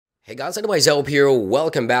Hey guys, anyways, Help here.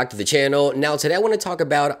 Welcome back to the channel. Now today I want to talk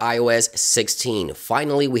about iOS 16.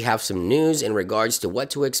 Finally, we have some news in regards to what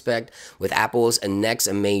to expect with Apple's next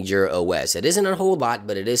major OS. It isn't a whole lot,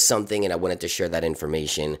 but it is something, and I wanted to share that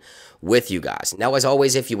information with you guys. Now, as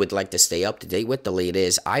always, if you would like to stay up to date with the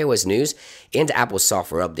latest iOS news and Apple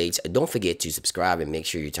software updates, don't forget to subscribe and make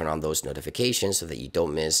sure you turn on those notifications so that you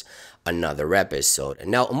don't miss another episode.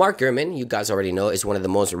 Now, Mark Gurman, you guys already know, is one of the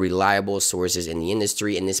most reliable sources in the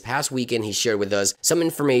industry. And this past weekend, he shared with us some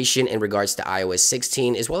information in regards to iOS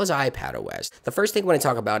 16 as well as iPadOS. The first thing I want to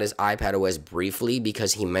talk about is iPadOS briefly,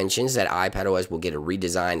 because he mentions that iPadOS will get a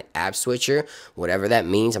redesigned app switcher, whatever that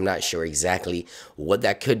means. I'm not sure exactly what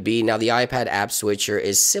that could be. Now, the iPad app switcher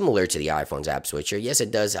is similar to the iPhone's app switcher. Yes, it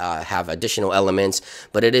does have additional elements,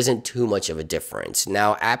 but it isn't too much of a difference.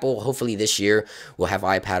 Now, Apple, hopefully this year, will have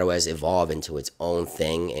iPadOS evolve into its own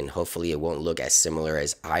thing, and hopefully it won't look as similar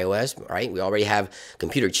as iOS, right? We already have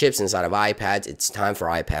computer chips inside of iPads. It's time for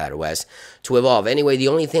iPadOS to evolve. Anyway, the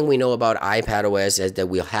only thing we know about iPadOS is that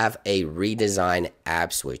we'll have a redesigned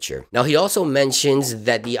app switcher. Now, he also mentions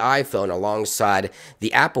that the iPhone alongside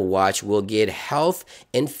the Apple Watch will get health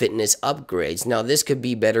and fitness upgrades. Now, this could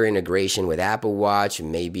be better integration with Apple Watch.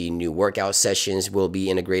 Maybe new workout sessions will be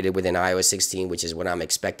integrated within iOS 16, which is what I'm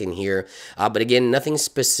expecting here. But again, nothing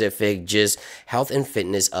specific. Just health and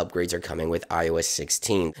fitness upgrades are coming with iOS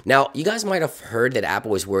 16. Now, you guys might have heard that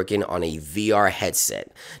Apple is working on a VR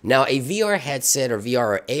headset. Now, a VR headset or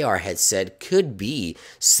VR or AR headset could be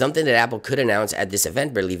something that Apple could announce at this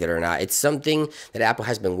event, believe it or not. It's something that Apple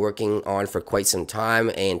has been working on for quite some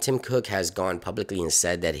time, and Tim Cook has gone publicly and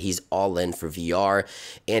said that he's all in for VR.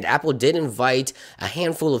 And Apple did invite a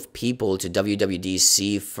handful of people to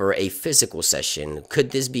WWDC for a physical session.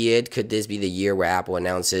 Could this be it? Could this be the year where Apple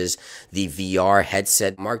announces the VR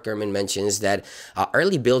headset? Mark Gurman mentions that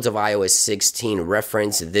early builds of iOS 16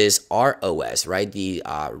 reference this ROS, right? The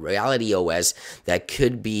Reality OS that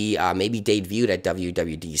could be maybe debuted at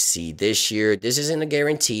WWDC this year. This isn't a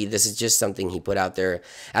guarantee. This is just something he put out there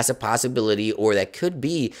as a possibility, or that could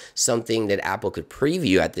be something that Apple could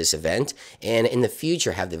preview at this event, and in the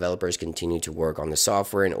future have developers continue to work on the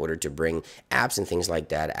software in order to bring apps and things like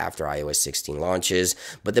that after iOS 16 launches.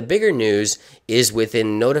 But the bigger news is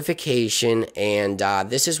within notification, and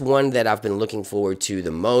this is one that I've been looking forward to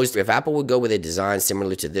the most. If Apple would go with a design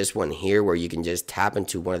similar to this one here, where you can just tap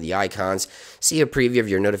into one of the icons, see a preview of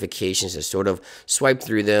your notifications, and sort of swipe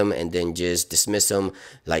through them and then just dismiss them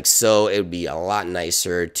like so, it would be a lot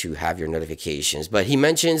nicer to have your notifications. But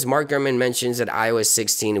Mark Gurman mentions that iOS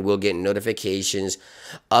 16 will get notifications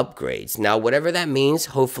upgrades. Now, whatever that means,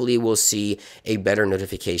 hopefully we'll see a better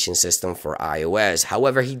notification system for iOS.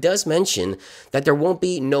 However, he does mention that there won't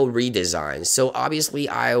be no redesigns. So obviously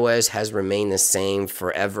iOS has remained the same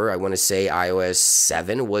forever. I want to say iOS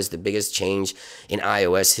 7 was the biggest change in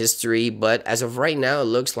iOS history, but as of right now, it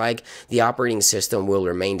looks like the operating system will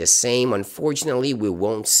remain the same. Unfortunately, we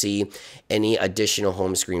won't see any additional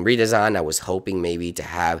home screen redesign. I was hoping maybe to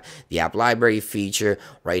have the app library feature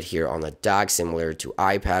right here on the dock, similar to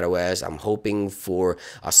iPadOS. I'm hoping for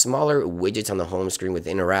a smaller widgets on the home screen with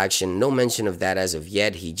interaction. No mention of that as of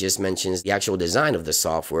yet. He just mentions the actual design of the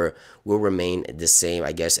software will remain the same,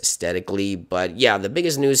 I guess, aesthetically. But yeah, the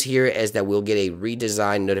biggest news here is that we'll get a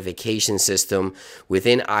redesigned notification system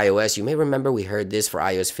within iOS. You may remember we heard this for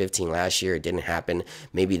iOS 15 last year. It didn't happen.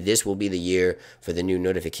 Maybe this will be the year for the new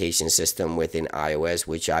notification system within iOS,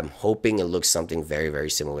 which I'm hoping it looks something very, very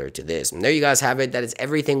similar to this. And there you guys have it. That is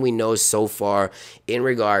everything we know so far in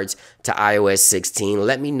regards to iOS 16.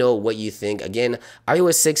 Let me know what you think. Again,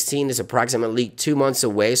 iOS 16 is approximately 2 months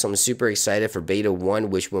away, so I'm super excited for Beta 1,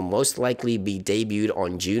 which will most likely be debuted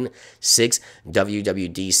on June 6th,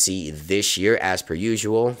 WWDC this year, as per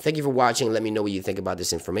usual. Thank you for watching. Let me know what you think about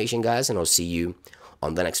this information, guys, and I'll see you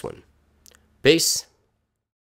on the next one. Peace.